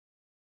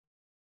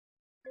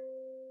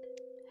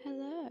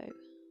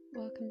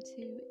welcome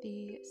to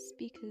the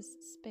Speakers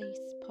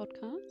Space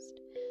podcast.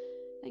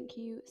 Thank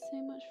you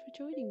so much for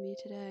joining me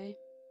today.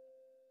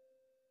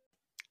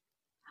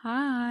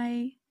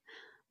 Hi,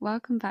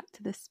 welcome back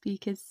to the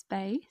Speakers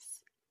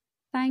Space.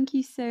 Thank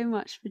you so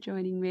much for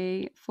joining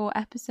me for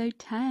episode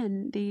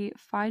 10, the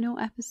final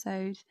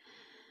episode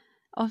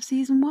of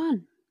season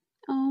 1.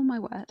 Oh my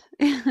word.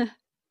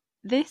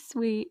 This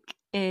week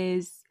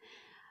is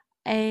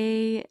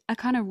a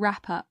kind of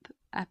wrap up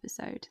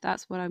episode.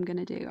 That's what I'm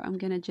going to do. I'm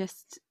going to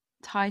just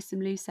tie some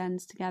loose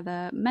ends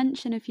together,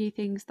 mention a few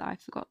things that I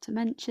forgot to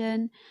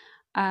mention,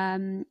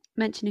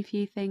 mention a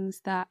few things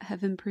that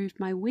have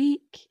improved my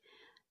week,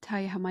 tell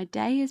you how my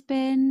day has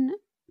been,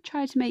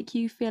 try to make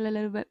you feel a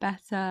little bit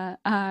better.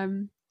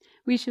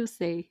 We shall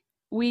see.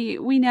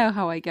 We know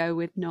how I go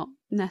with not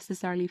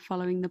necessarily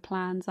following the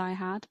plans I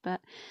had,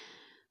 but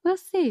we'll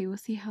see. We'll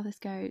see how this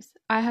goes.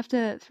 I have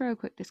to throw a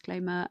quick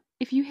disclaimer.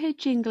 If you hear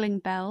jingling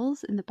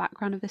bells in the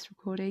background of this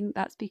recording,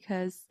 that's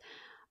because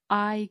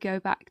I go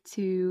back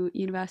to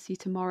university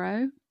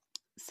tomorrow.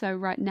 So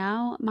right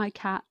now my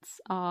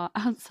cats are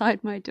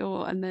outside my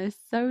door and they're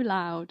so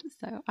loud.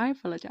 So I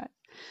apologize.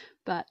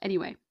 But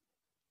anyway,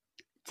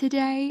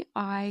 today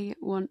I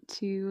want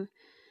to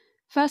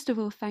first of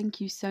all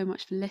thank you so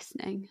much for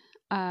listening.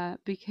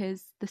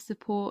 Because the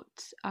support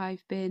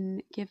I've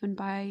been given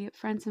by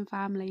friends and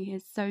family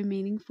is so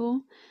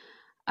meaningful.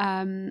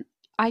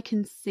 I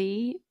can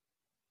see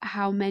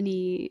how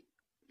many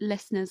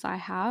listeners I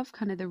have,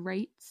 kind of the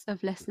rates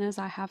of listeners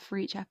I have for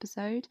each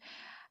episode.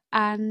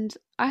 And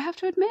I have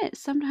to admit,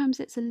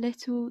 sometimes it's a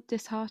little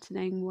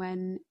disheartening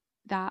when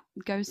that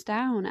goes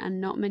down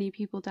and not many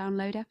people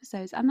download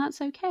episodes. And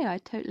that's okay. I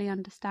totally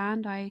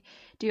understand. I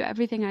do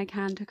everything I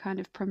can to kind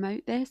of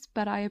promote this,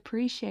 but I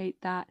appreciate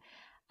that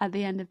at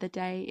the end of the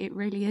day, it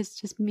really is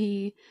just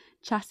me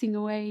chatting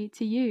away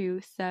to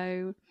you.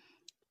 So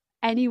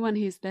anyone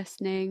who's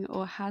listening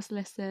or has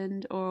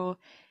listened or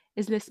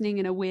is listening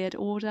in a weird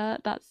order,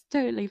 that's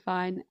totally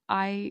fine.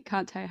 I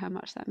can't tell you how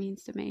much that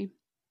means to me.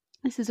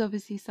 This is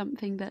obviously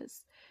something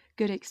that's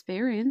good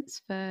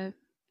experience for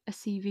a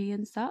CV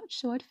and such,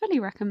 so I'd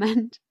fully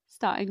recommend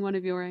starting one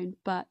of your own,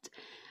 but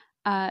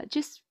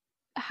just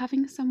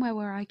having somewhere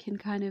where I can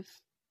kind of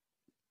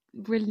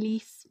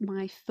release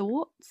my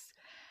thoughts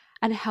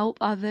and help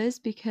others,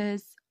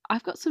 because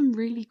I've got some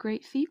really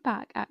great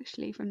feedback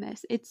actually from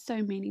this. It's so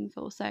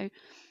meaningful. So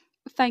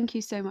thank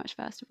you so much,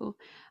 first of all.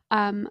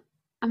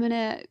 I'm going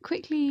to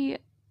quickly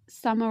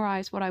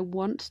summarize what I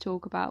want to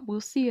talk about. We'll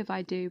see if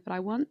I do, but I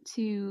want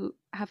to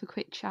have a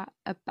quick chat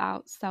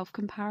about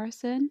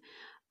self-comparison.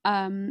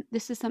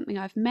 This is something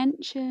I've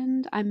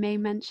mentioned. I may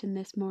mention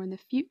this more in the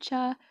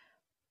future,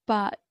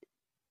 but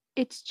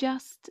it's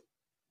just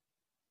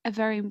a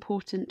very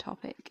important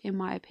topic in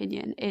my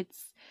opinion.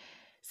 It's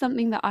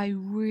something that I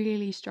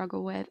really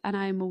struggle with, and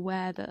I'm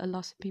aware that a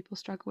lot of people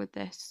struggle with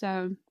this.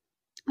 So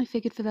I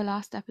figured for the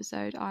last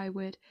episode I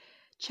would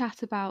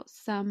chat about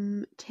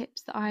some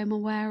tips that I am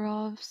aware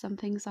of, some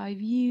things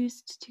I've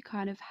used to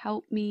kind of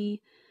help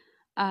me,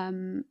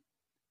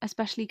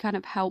 especially kind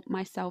of help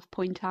myself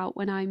point out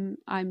when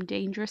I'm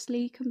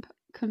dangerously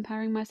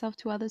comparing myself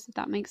to others, if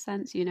that makes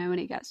sense, you know, when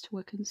it gets to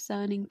a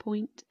concerning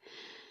point.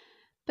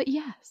 But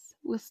yes,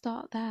 we'll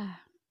start there.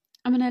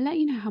 I'm going to let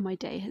you know how my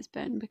day has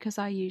been, because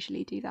I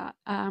usually do that.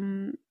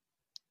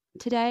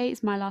 Today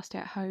is my last day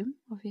at home,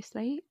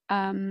 obviously.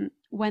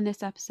 When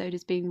this episode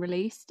is being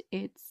released,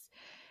 it's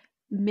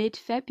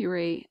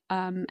mid-February,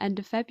 end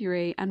of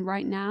February, and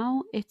right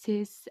now it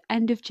is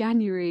end of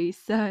January.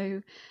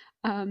 So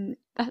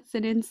that's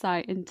an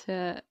insight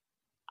into,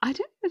 I don't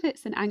know if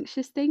it's an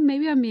anxious thing.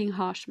 Maybe I'm being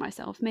harsh to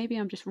myself. Maybe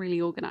I'm just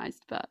really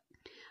organized, but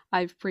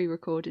I've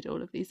pre-recorded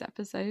all of these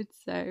episodes.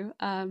 So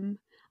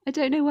I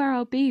don't know where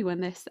I'll be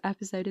when this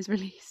episode is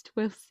released.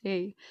 We'll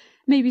see.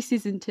 Maybe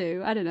season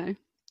 2. I don't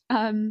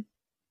know.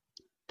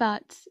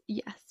 But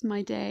yes,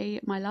 my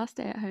last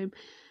day at home,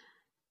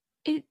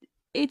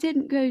 it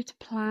didn't go to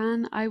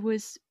plan. I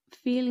was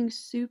feeling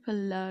super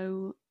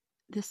low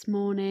this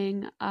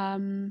morning.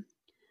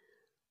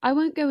 I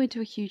won't go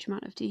into a huge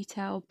amount of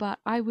detail, but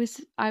I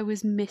was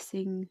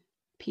missing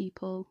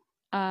people.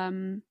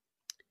 I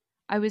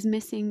was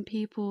missing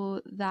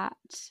people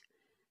that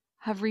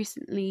have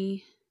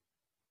recently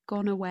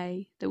gone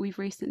away, that we've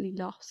recently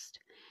lost.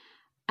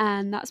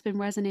 And that's been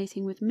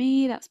resonating with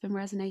me, that's been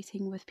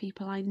resonating with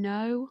people I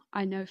know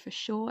for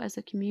sure as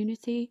a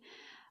community.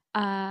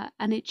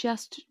 And it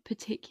just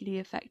particularly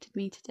affected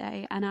me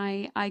today. And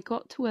I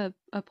got to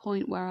a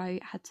point where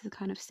I had to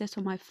kind of sit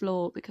on my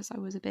floor because I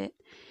was a bit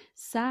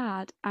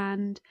sad.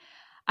 And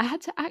I had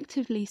to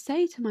actively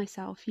say to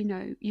myself, you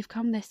know, you've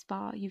come this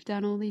far, you've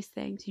done all these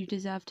things, you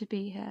deserve to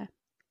be here.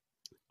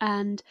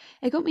 And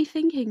it got me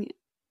thinking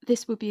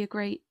this would be a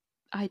great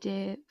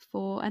idea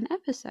for an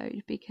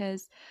episode,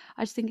 because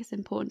I just think it's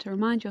important to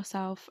remind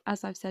yourself,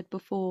 as I've said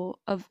before,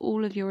 of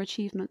all of your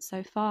achievements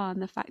so far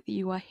and the fact that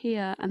you are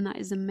here, and that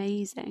is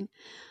amazing.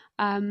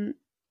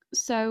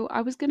 So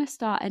I was going to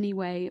start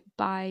anyway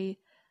by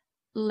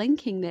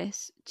linking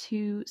this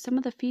to some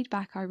of the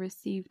feedback I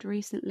received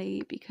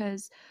recently,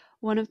 because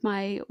one of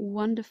my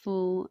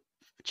wonderful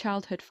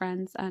childhood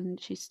friends, and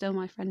she's still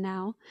my friend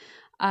now,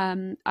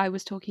 I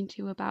was talking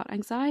to about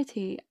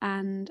anxiety,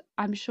 and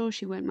I'm sure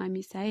she won't mind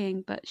me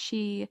saying, but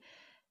she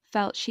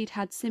felt she'd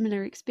had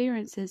similar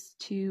experiences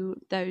to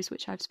those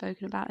which I've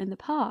spoken about in the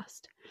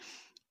past.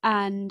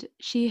 And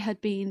she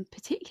had been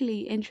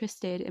particularly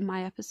interested in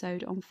my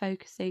episode on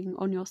focusing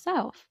on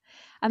yourself.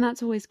 And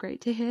that's always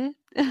great to hear.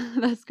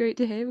 That's great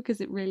to hear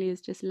because it really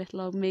is just little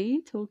old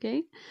me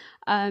talking.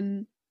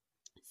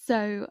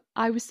 So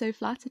I was so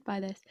flattered by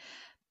this.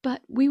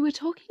 But we were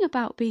talking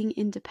about being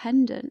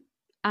independent.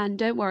 And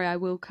don't worry, I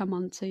will come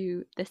on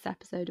to this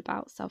episode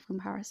about self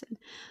comparison.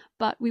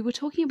 But we were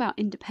talking about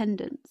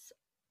independence.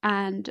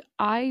 And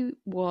I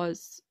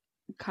was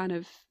kind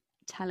of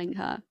telling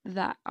her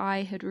that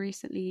I had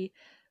recently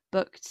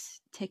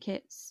booked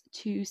tickets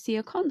to see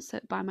a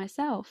concert by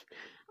myself.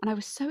 And I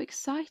was so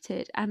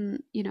excited.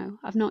 And, you know,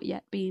 I've not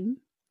yet been.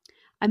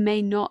 I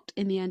may not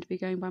in the end be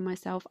going by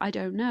myself. I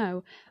don't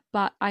know.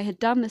 But I had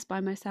done this by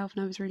myself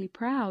and I was really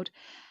proud.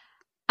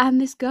 And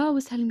this girl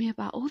was telling me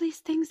about all these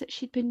things that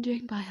she'd been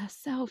doing by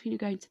herself, you know,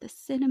 going to the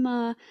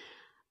cinema.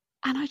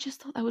 And I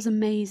just thought that was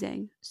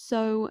amazing.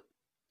 So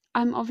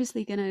I'm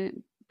obviously going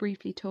to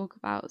briefly talk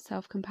about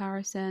self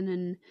comparison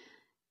and,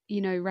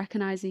 you know,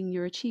 recognizing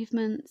your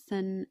achievements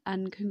and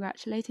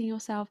congratulating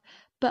yourself.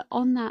 But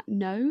on that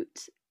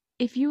note,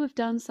 if you have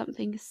done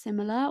something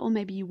similar, or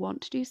maybe you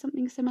want to do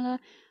something similar,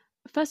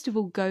 first of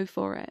all, go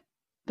for it.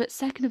 But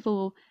second of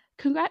all,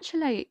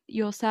 congratulate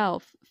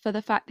yourself for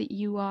the fact that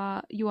you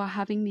are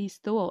having these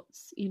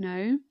thoughts, you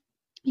know.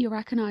 You're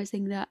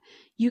recognizing that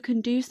you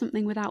can do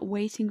something without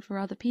waiting for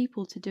other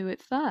people to do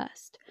it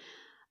first.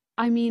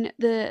 I mean,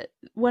 the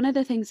one of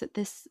the things that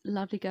this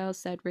lovely girl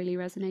said really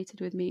resonated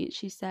with me.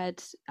 She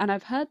said, and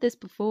I've heard this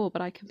before,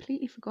 but I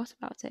completely forgot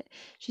about it.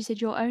 She said,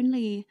 "You're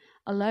only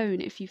alone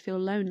if you feel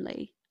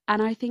lonely."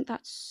 And I think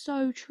that's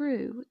so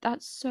true.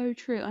 That's so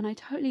true. And I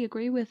totally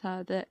agree with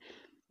her that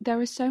there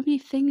are so many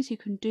things you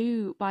can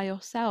do by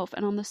yourself.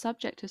 And on the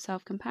subject of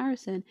self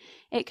comparison,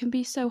 it can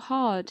be so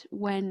hard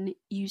when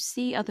you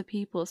see other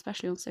people,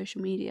 especially on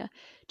social media,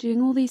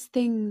 doing all these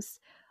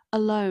things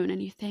alone,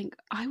 and you think,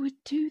 I would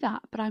do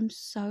that, but I'm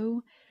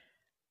so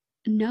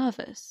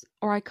nervous,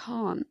 or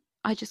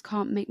I just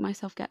can't make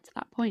myself get to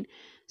that point.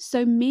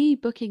 So me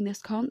booking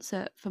this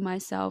concert for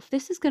myself,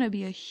 this is going to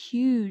be a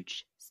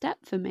huge step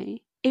for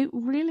me. It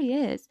really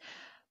is.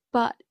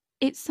 But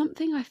it's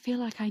something I feel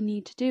like I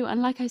need to do.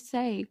 And like I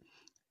say,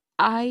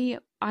 I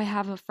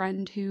have a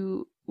friend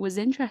who was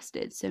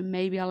interested, so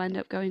maybe I'll end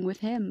up going with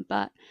him.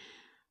 But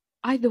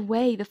either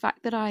way, the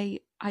fact that I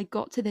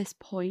got to this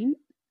point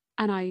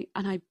and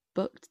I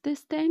booked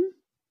this thing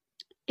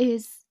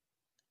is,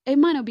 it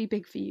might not be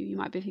big for you. You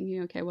might be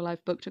thinking, okay, well,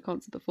 I've booked a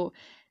concert before.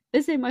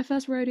 This ain't my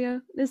first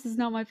rodeo. This is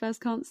not my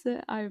first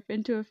concert. I've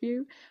been to a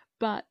few,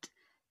 but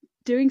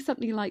doing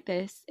something like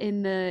this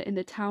in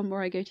the town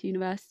where I go to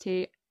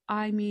university,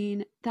 I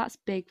mean, that's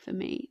big for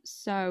me.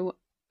 So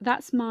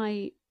I'm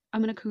going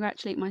to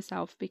congratulate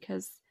myself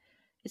because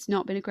it's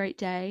not been a great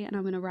day, and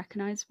I'm going to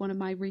recognize one of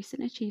my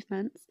recent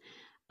achievements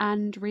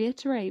and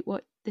reiterate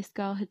what this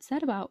girl had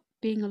said about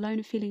being alone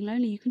and feeling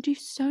lonely. You can do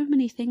so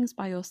many things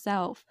by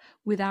yourself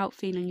without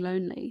feeling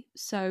lonely.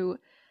 So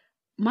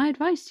my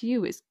advice to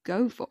you is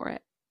go for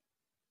it.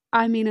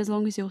 I mean, as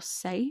long as you're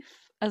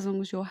safe, as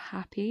long as you're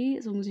happy,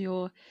 as long as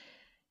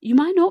you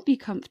might not be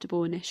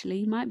comfortable initially,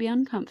 you might be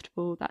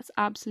uncomfortable. That's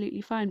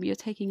absolutely fine, but you're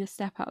taking a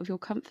step out of your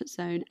comfort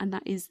zone, and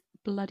that is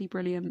bloody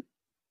brilliant.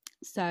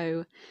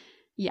 So,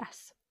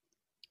 yes,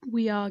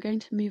 we are going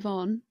to move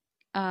on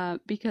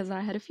because I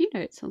had a few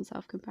notes on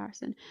self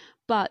comparison.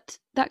 But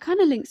that kind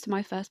of links to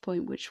my first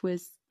point, which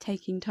was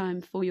taking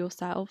time for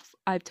yourself.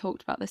 I've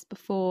talked about this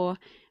before.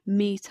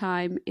 Me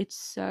time, it's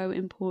so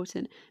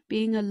important.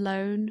 Being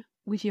alone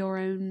with your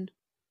own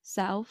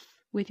self,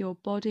 with your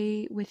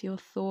body, with your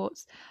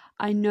thoughts.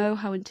 I know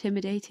how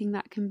intimidating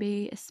that can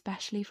be,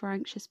 especially for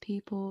anxious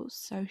people,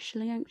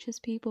 socially anxious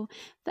people.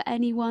 For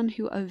anyone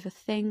who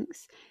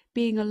overthinks,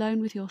 being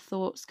alone with your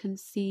thoughts can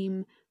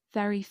seem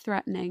very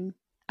threatening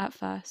at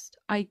first.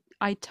 I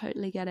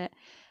totally get it.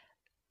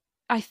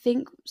 I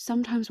think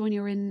sometimes when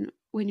you're in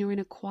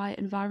a quiet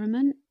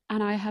environment,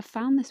 and I have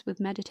found this with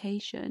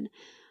meditation,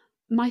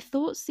 my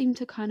thoughts seem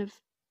to kind of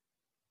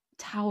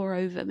tower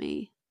over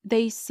me.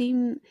 They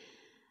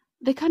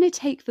kind of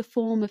take the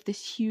form of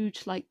this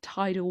huge like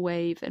tidal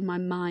wave in my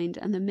mind,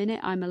 and the minute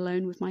I'm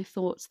alone with my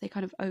thoughts, they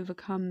kind of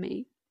overcome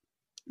me.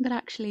 But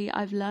actually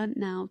I've learned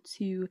now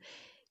to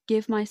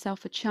give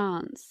myself a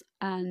chance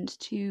and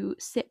to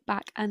sit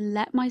back and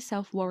let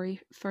myself worry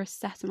for a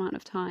set amount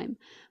of time,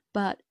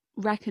 but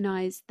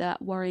recognize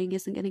that worrying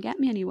isn't going to get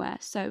me anywhere.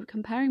 So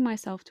comparing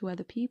myself to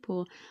other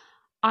people,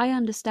 I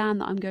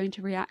understand that I'm going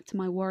to react to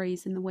my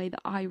worries in the way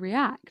that I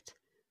react,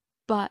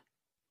 but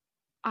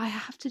I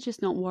have to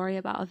just not worry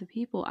about other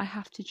people. I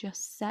have to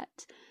just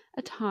set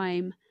a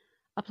time,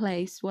 a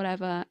place,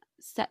 whatever,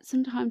 set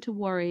some time to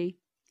worry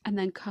and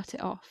then cut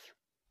it off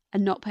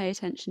and not pay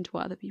attention to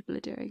what other people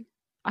are doing.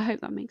 I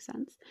hope that makes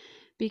sense,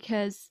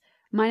 because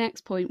my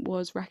next point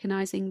was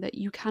recognizing that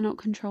you cannot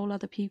control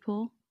other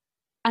people.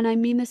 And I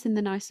mean this in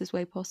the nicest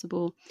way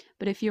possible,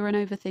 but if you're an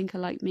overthinker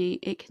like me,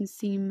 it can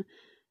seem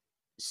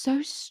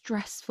so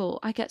stressful.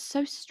 I get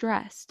so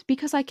stressed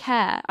because I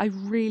care. I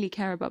really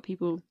care about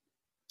people.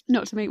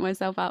 Not to make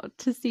myself out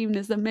to seem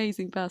this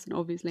amazing person,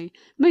 obviously.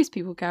 Most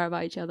people care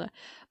about each other.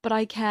 But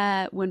I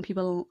care when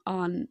people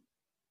aren't,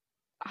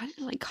 I don't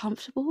know, like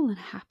comfortable and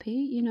happy,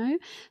 you know?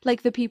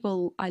 Like the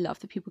people I love,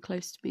 the people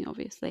close to me,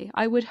 obviously.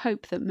 I would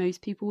hope that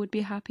most people would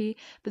be happy,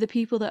 but the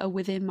people that are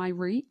within my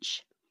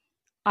reach,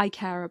 I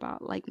care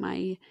about. Like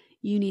my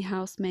uni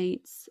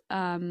housemates,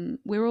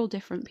 we're all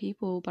different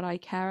people, but I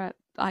care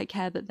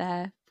that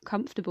they're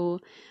comfortable.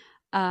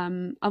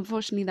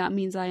 Unfortunately, that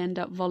means I end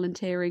up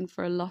volunteering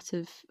for a lot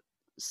of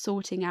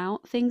sorting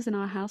out things in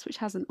our house, which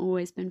hasn't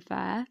always been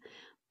fair,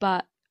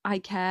 but I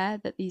care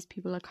that these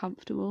people are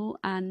comfortable.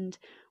 And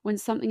when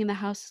something in the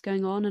house is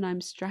going on and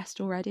I'm stressed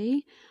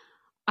already,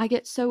 I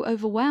get so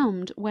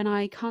overwhelmed when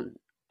I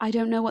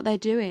don't know what they're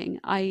doing.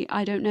 I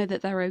don't know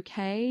that they're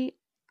okay.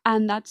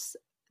 And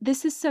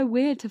this is so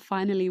weird to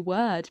finally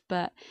word,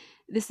 but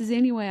this is the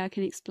only way I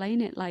can explain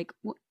it. Like,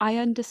 I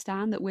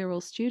understand that we're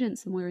all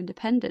students and we're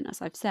independent,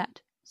 as I've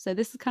said. So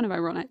this is kind of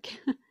ironic.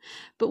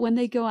 But when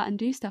they go out and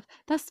do stuff,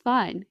 that's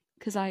fine,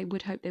 because I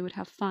would hope they would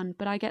have fun.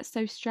 But I get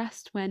so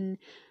stressed when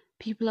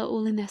people are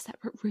all in their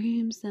separate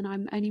rooms and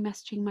I'm only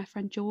messaging my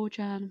friend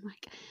Georgia and I'm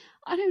like,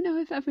 I don't know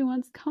if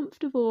everyone's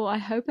comfortable. I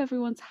hope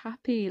everyone's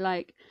happy.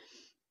 Like,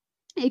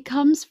 it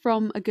comes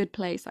from a good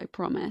place, I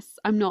promise.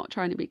 I'm not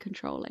trying to be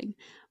controlling.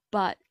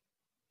 But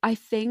I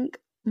think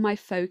my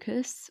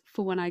focus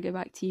for when I go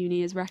back to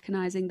uni is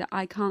recognizing that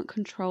I can't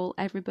control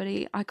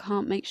everybody. I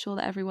can't make sure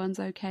that everyone's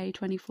okay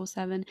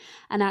 24/7.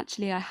 And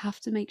actually, I have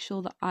to make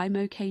sure that I'm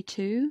okay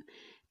too,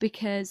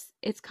 because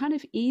it's kind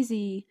of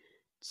easy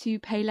to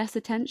pay less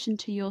attention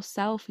to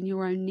yourself and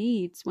your own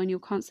needs when you're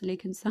constantly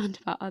concerned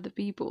about other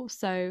people.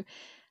 So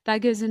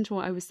that goes into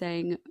what I was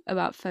saying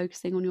about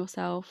focusing on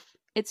yourself.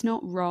 It's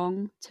not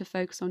wrong to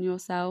focus on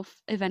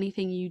yourself. If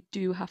anything, you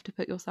do have to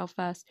put yourself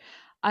first.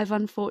 I've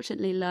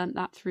unfortunately learned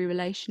that through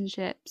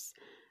relationships,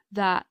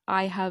 that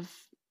I have,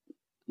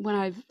 when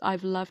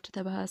I've loved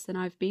the person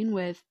I've been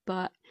with,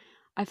 but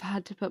I've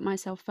had to put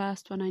myself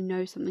first when I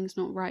know something's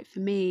not right for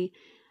me.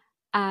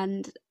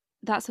 And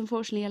that's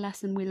unfortunately a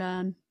lesson we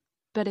learn,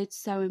 but it's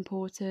so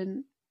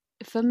important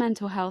for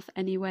mental health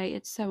anyway.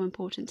 It's so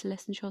important to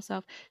listen to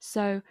yourself.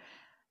 So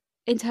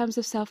in terms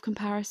of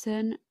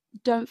self-comparison,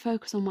 don't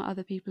focus on what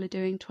other people are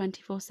doing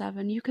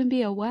 24/7. You can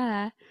be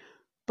aware,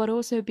 but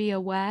also be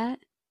aware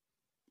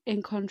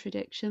in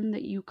contradiction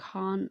that you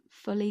can't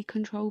fully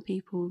control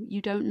people.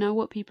 You don't know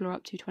what people are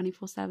up to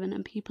 24/7,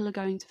 and people are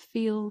going to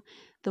feel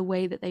the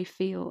way that they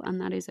feel,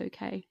 and that is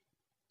okay.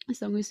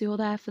 As long as you're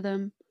there for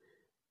them,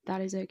 that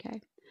is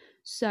okay.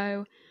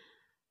 So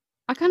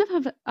I kind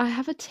of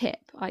have a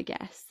tip, I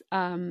guess,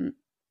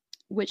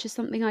 which is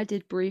something I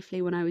did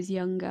briefly when I was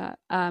younger.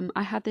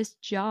 I had this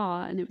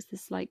jar, and it was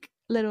this like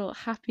little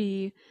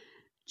happy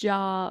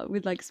jar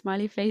with like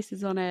smiley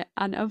faces on it,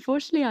 and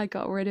unfortunately I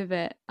got rid of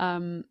it.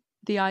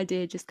 The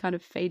idea just kind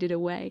of faded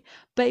away,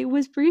 but it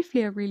was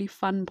briefly a really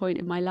fun point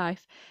in my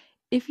life.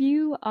 If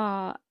you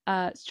are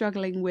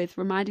struggling with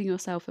reminding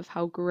yourself of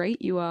how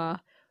great you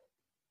are,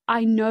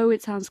 I know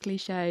it sounds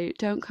cliche,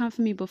 don't come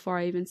for me before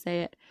I even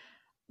say it,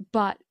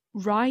 but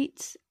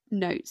write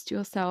notes to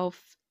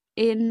yourself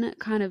in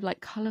kind of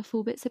like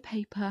colourful bits of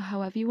paper,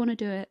 however you want to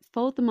do it.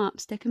 Fold them up,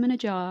 stick them in a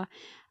jar,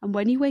 and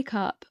when you wake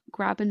up,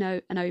 grab a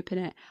note and open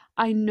it.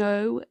 I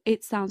know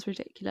it sounds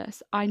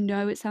ridiculous. I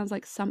know it sounds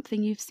like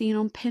something you've seen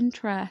on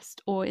Pinterest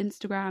or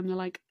Instagram. You're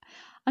like,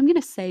 I'm going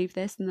to save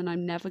this and then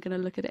I'm never going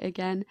to look at it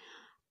again.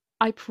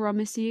 I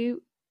promise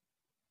you,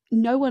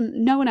 no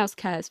one else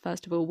cares.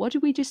 First of all, what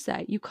did we just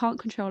say? You can't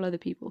control other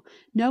people.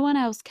 No one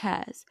else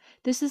cares.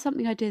 This is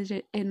something I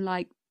did in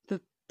like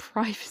the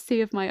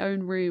privacy of my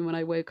own room when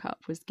I woke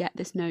up, was get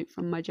this note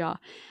from my jar,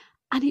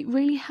 and it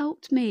really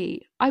helped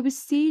me. I was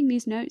seeing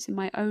these notes in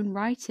my own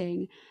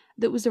writing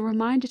that was a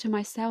reminder to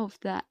myself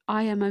that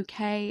I am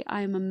okay,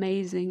 I am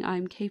amazing, I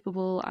am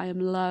capable, I am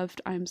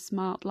loved, I am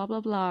smart, blah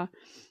blah blah.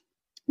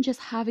 Just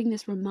having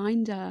this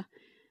reminder,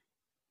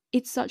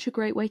 it's such a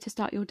great way to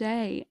start your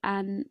day.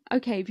 And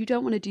okay, if you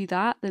don't want to do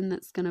that, then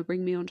that's going to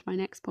bring me on to my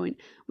next point,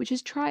 which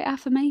is try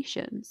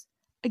affirmations.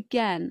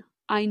 Again,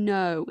 I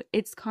know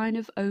it's kind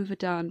of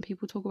overdone.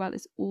 People talk about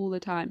this all the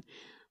time,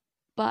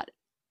 but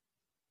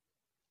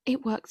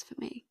it works for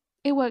me.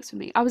 It works for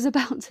me. I was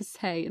about to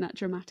say, in that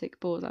dramatic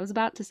pause, I was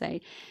about to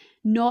say,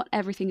 not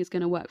everything is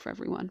going to work for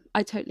everyone.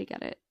 I totally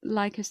get it.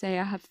 Like I say,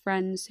 I have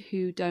friends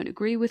who don't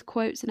agree with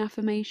quotes and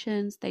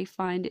affirmations. They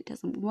find it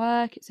doesn't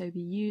work, it's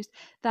overused.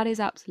 That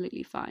is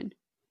absolutely fine.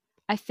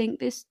 I think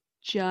this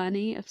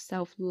journey of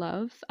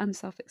self-love and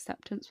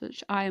self-acceptance,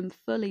 which I am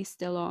fully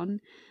still on,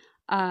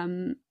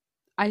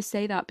 I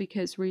say that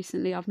because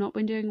recently I've not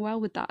been doing well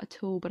with that at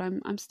all, but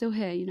I'm still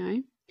here, you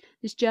know.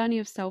 This journey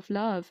of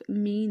self-love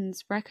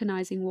means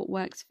recognizing what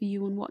works for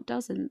you and what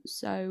doesn't.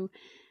 So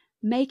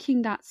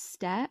making that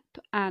step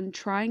and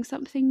trying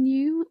something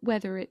new,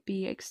 whether it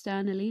be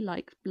externally,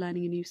 like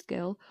learning a new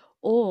skill,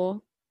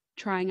 or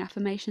trying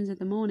affirmations in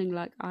the morning,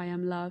 like I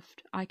am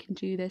loved, I can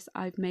do this,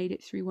 I've made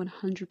it through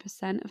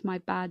 100% of my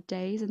bad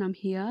days and I'm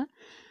here.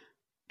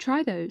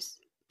 Try those.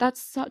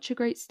 That's such a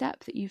great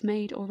step that you've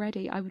made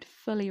already. I would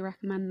fully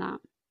recommend that.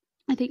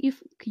 I think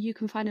you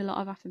can find a lot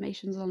of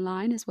affirmations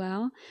online as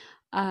well.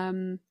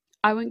 I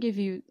won't give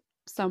you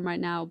some right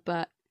now,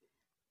 but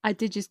I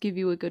did just give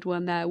you a good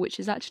one there, which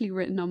is actually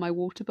written on my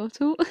water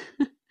bottle.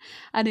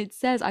 And it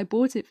says, I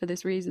bought it for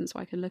this reason so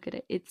I can look at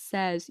it. It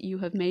says, you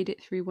have made it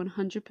through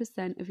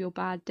 100% of your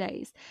bad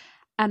days.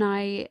 And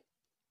I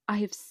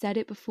have said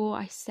it before.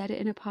 I said it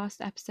in a past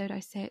episode.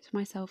 I say it to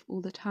myself all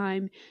the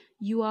time.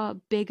 You are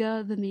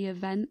bigger than the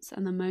events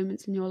and the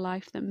moments in your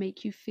life that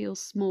make you feel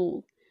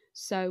small.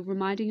 So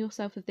reminding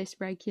yourself of this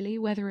regularly,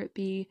 whether it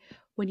be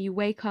when you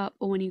wake up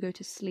or when you go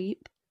to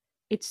sleep,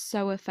 it's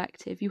so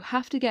effective. You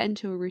have to get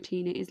into a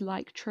routine. It is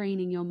like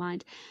training your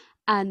mind.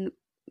 And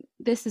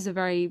this is a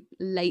very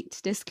late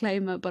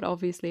disclaimer, but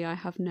obviously I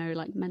have no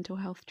like mental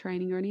health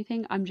training or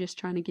anything. I'm just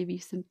trying to give you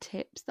some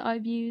tips that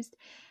I've used.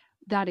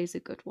 That is a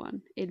good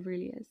one. It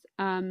really is.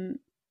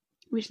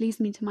 Which leads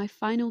me to my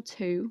final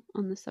two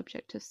on the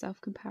subject of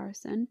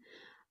self-comparison.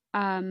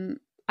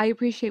 I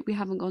appreciate we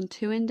haven't gone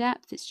too in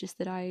depth. It's just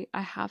that I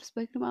have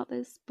spoken about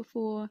this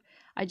before.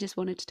 I just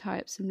wanted to tie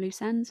up some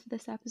loose ends for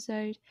this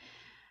episode.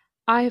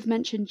 I have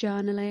mentioned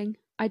journaling.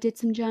 I did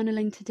some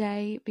journaling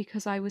today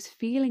because I was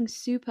feeling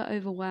super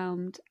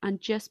overwhelmed,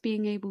 and just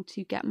being able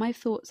to get my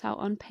thoughts out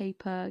on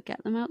paper,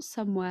 get them out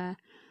somewhere,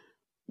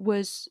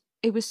 was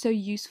so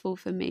useful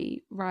for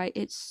me, right?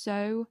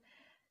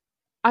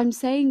 I'm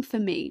saying for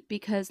me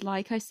because,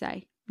 like I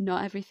say,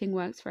 not everything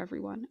works for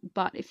everyone.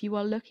 But if you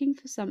are looking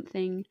for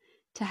something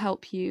to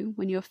help you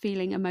when you're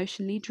feeling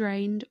emotionally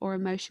drained or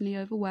emotionally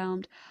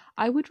overwhelmed,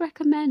 I would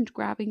recommend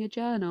grabbing a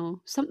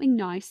journal, something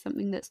nice,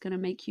 something that's going to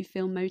make you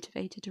feel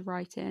motivated to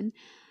write in.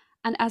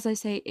 And as I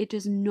say, it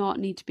does not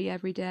need to be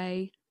every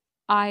day.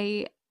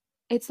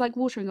 It's like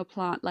watering a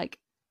plant. Like,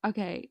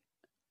 okay,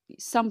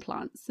 some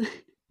plants,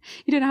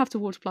 you don't have to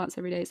water plants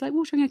every day. It's like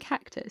watering a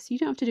cactus. You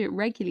don't have to do it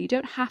regularly. You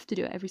don't have to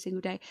do it every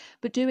single day,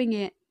 but doing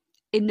it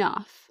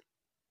enough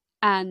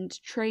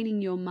and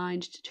training your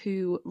mind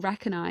to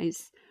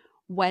recognize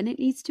when it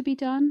needs to be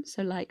done.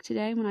 So like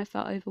today when I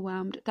felt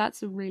overwhelmed,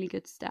 that's a really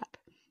good step.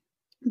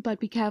 But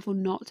be careful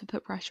not to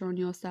put pressure on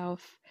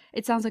yourself.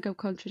 It sounds like I'm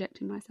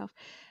contradicting myself.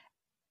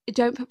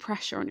 Don't put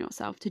pressure on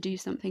yourself to do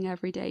something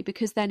every day,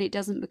 because then it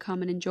doesn't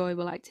become an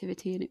enjoyable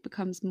activity and it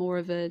becomes more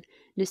of a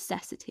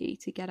necessity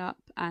to get up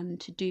and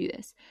to do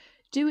this.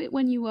 Do it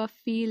when you are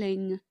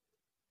feeling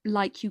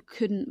like you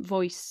couldn't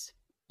voice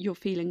your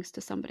feelings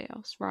to somebody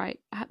else, right?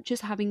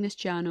 Just having this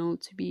journal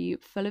to be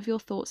full of your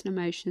thoughts and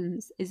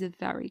emotions is a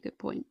very good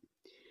point.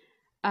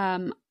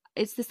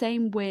 It's the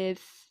same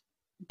with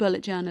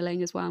bullet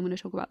journaling as well. I'm going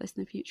to talk about this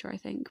in the future, I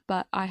think,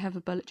 but I have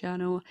a bullet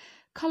journal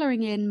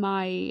colouring in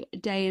my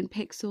day in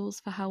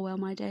pixels for how well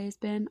my day has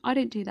been. I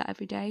don't do that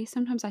every day.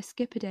 Sometimes I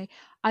skip a day.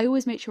 I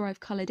always make sure I've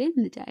coloured in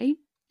the day,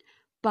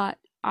 but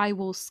I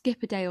will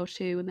skip a day or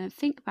two and then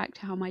think back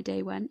to how my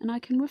day went, and I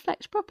can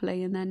reflect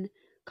properly and then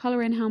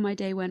colour in how my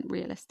day went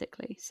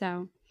realistically.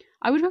 So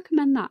I would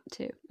recommend that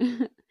too.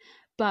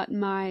 But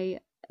my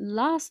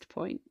last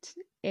point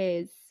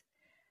is,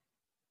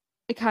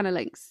 it kind of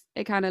links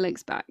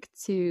back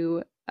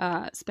to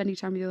spending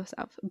time with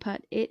yourself,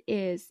 but it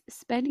is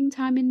spending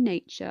time in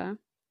nature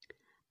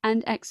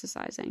and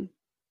exercising.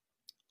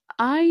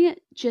 I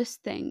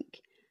just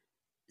think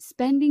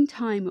spending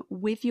time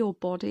with your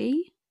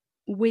body,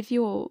 with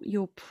your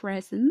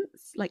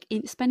presence, like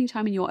spending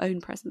time in your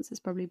own presence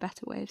is probably a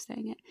better way of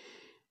saying it.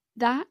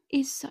 That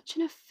is such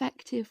an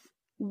effective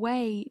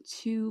way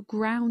to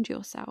ground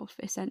yourself,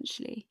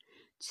 essentially,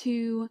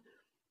 to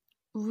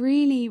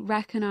really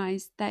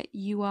recognize that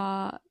you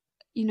are,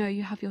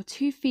 you have your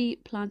 2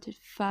 feet planted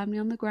firmly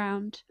on the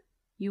ground.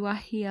 You are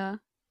here,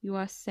 you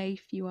are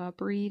safe, you are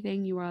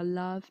breathing, you are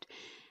loved.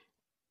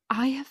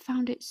 I have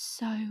found it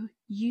so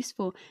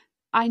useful.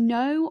 I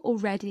know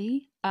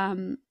already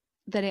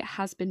that it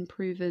has been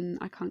proven.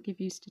 I can't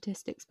give you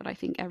statistics, but I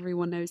think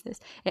everyone knows this.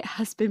 It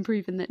has been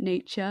proven that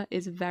nature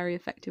is a very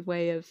effective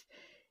way of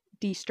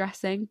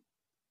de-stressing.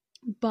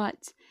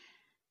 But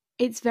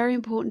it's very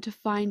important to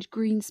find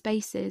green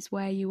spaces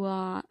where you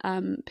are,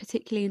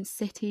 particularly in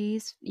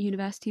cities,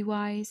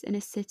 university-wise. In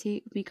a city,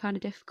 it would be kind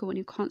of difficult when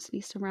you're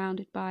constantly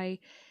surrounded by,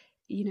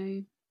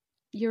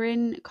 you're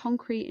in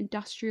concrete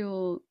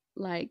industrial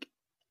like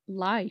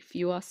life.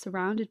 You are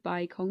surrounded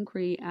by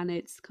concrete and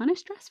it's kind of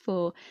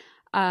stressful.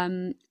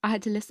 I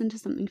had to listen to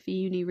something for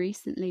uni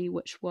recently,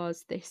 which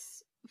was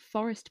this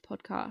forest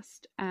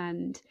podcast,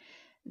 and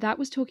that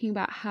was talking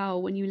about how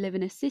when you live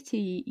in a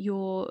city,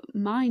 your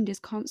mind is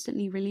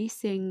constantly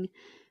releasing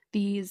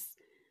these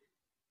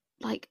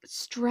like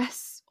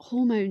stress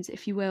hormones,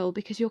 if you will,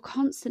 because you're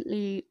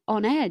constantly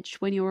on edge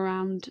when you're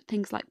around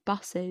things like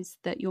buses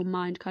that your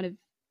mind kind of,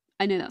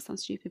 I know that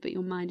sounds stupid, but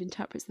your mind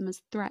interprets them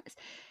as threats.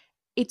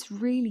 it's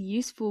really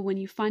useful when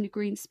you find a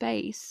green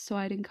space. So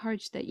I'd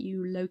encourage that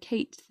you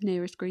locate the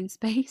nearest green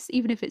space,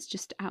 even if it's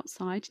just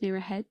outside near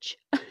a hedge.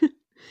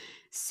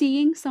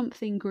 Seeing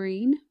something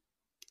green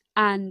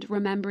and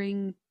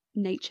remembering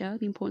nature,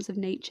 the importance of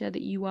nature,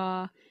 that you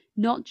are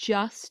not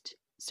just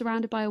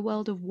surrounded by a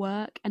world of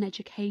work and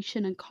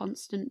education and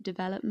constant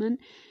development.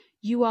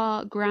 You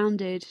are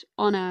grounded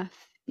on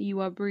earth, you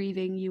are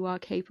breathing, you are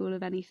capable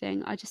of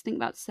anything. I just think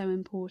that's so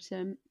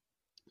important.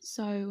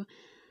 So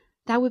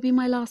that would be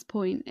my last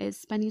point, is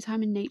spending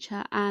time in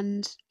nature,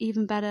 and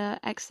even better,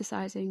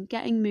 exercising,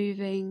 getting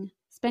moving,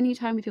 spending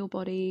time with your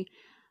body,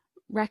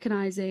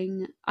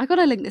 recognizing, I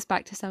gotta link this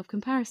back to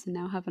self-comparison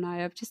now, haven't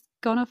I? I've just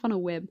gone off on a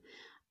whim.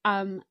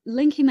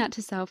 Linking that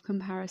to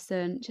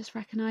self-comparison, just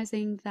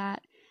recognizing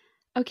that,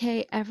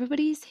 okay,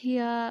 everybody's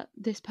here.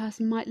 This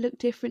person might look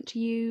different to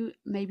you.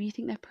 Maybe you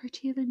think they're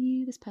prettier than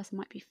you. This person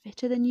might be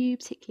fitter than you,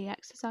 particularly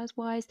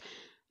exercise-wise.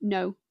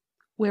 No,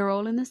 we're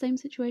all in the same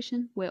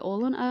situation. We're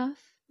all on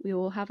earth. We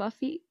all have our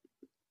feet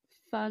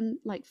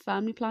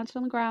firmly planted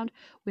on the ground.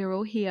 We're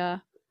all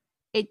here.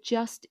 It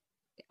just,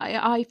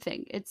 I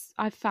think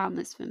I've found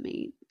this for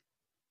me.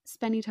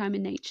 Spending time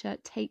in nature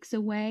takes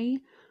away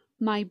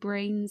my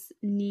brain's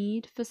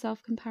need for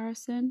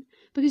self-comparison,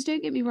 because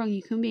don't get me wrong,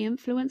 you can be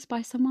influenced by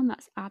someone,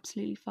 that's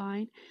absolutely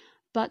fine,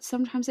 but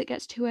sometimes it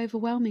gets too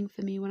overwhelming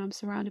for me when I'm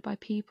surrounded by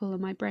people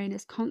and my brain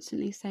is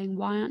constantly saying,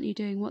 why aren't you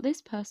doing what this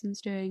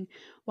person's doing?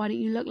 Why don't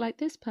you look like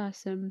this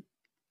person?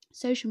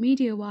 Social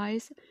media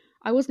wise,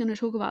 I was going to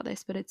talk about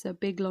this, but it's a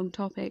big long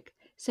topic.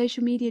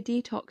 Social media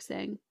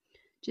detoxing,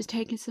 just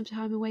taking some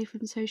time away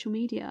from social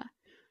media.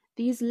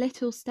 These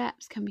little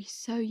steps can be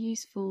so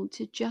useful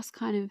to just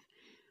kind of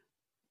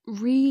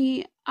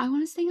re-improve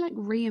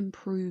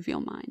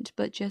your mind,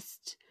 but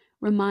just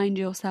remind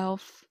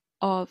yourself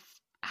of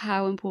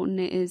how important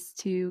it is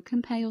to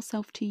compare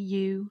yourself to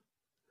you,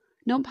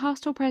 not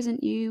past or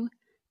present you.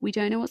 We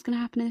don't know what's going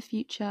to happen in the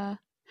future.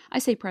 I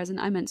say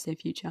present, I meant to say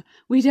future.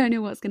 We don't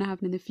know what's going to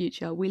happen in the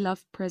future. We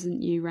love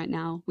present you right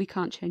now. We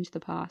can't change the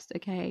past,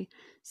 okay?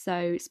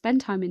 So spend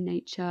time in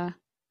nature,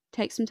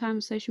 take some time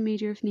on social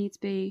media if needs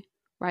be,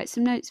 write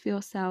some notes for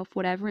yourself,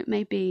 whatever it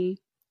may be.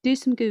 Do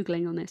some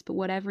Googling on this, but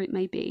whatever it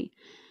may be,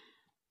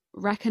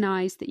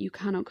 recognize that you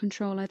cannot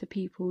control other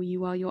people.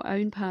 You are your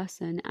own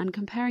person, and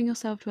comparing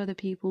yourself to other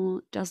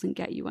people doesn't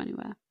get you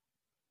anywhere.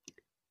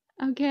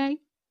 Okay?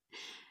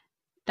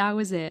 That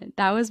was it.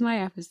 That was my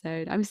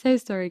episode. I'm so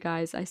sorry,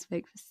 guys. I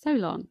spoke for so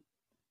long.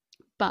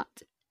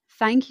 But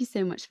thank you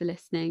so much for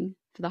listening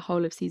for the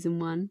whole of season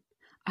 1.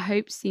 I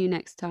hope to see you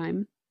next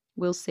time.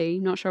 We'll see.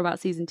 Not sure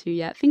about season 2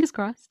 yet. Fingers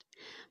crossed.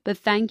 But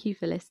thank you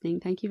for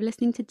listening. Thank you for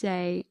listening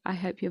today. I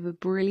hope you have a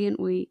brilliant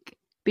week.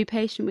 Be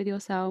patient with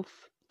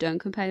yourself. Don't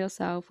compare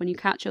yourself. When you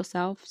catch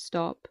yourself,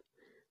 stop.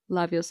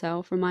 Love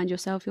yourself. Remind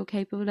yourself you're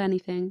capable of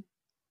anything.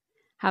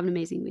 Have an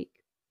amazing week.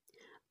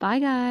 Bye,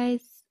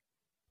 guys.